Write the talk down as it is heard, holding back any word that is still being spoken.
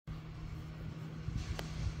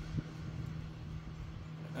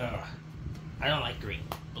Ugh. I don't like green.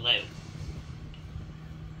 Blue.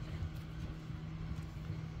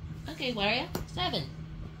 Okay, Wario. 7.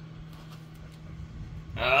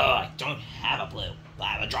 Oh, I don't have a blue. I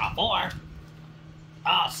have a draw 4.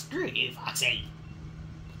 Oh, screw you, Foxy.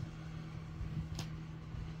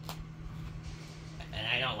 And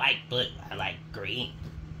I don't like blue. I like green.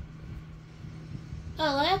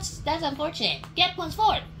 Oh, well, that's unfortunate. Get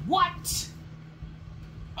 +4. What?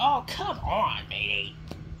 Oh, come on, matey.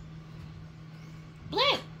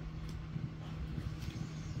 Blue.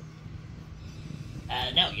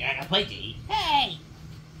 No, you're not gonna play Diddy. Hey.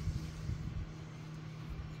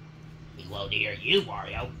 We won't hear you,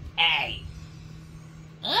 Wario. Hey.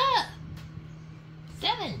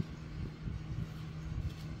 7.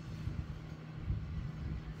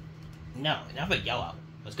 No, enough of yellow.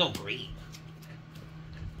 Let's go green.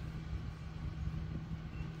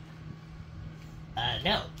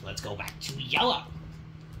 No, let's go back to yellow.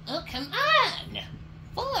 Oh, come on.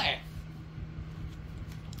 4.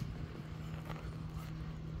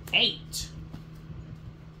 8.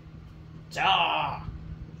 Oh.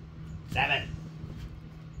 7.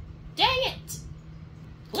 Dang it.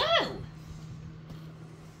 Blue.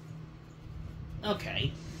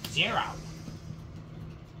 Okay. 0.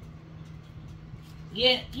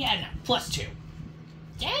 Yeah, no, +2.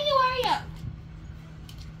 Dang it, Wario.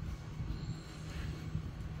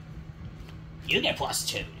 You get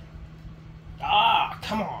 +2. Ah,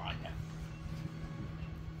 come on.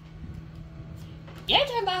 Your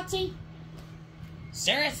turn, Foxy.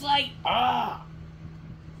 Seriously? Ah.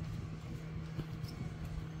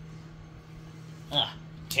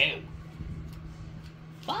 2.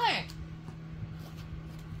 4.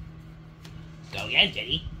 Go again,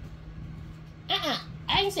 Diddy.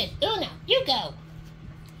 I said Uno. You go.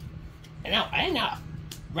 No, enough.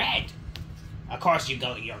 Red. Of course you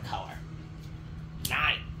go to your color.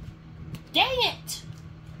 9. Dang it.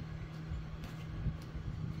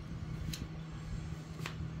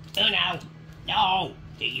 Uno. No.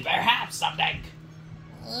 You better have something.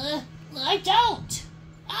 I don't.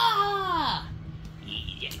 Ah.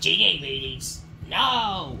 GG, ladies.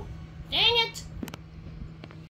 No. Dang it.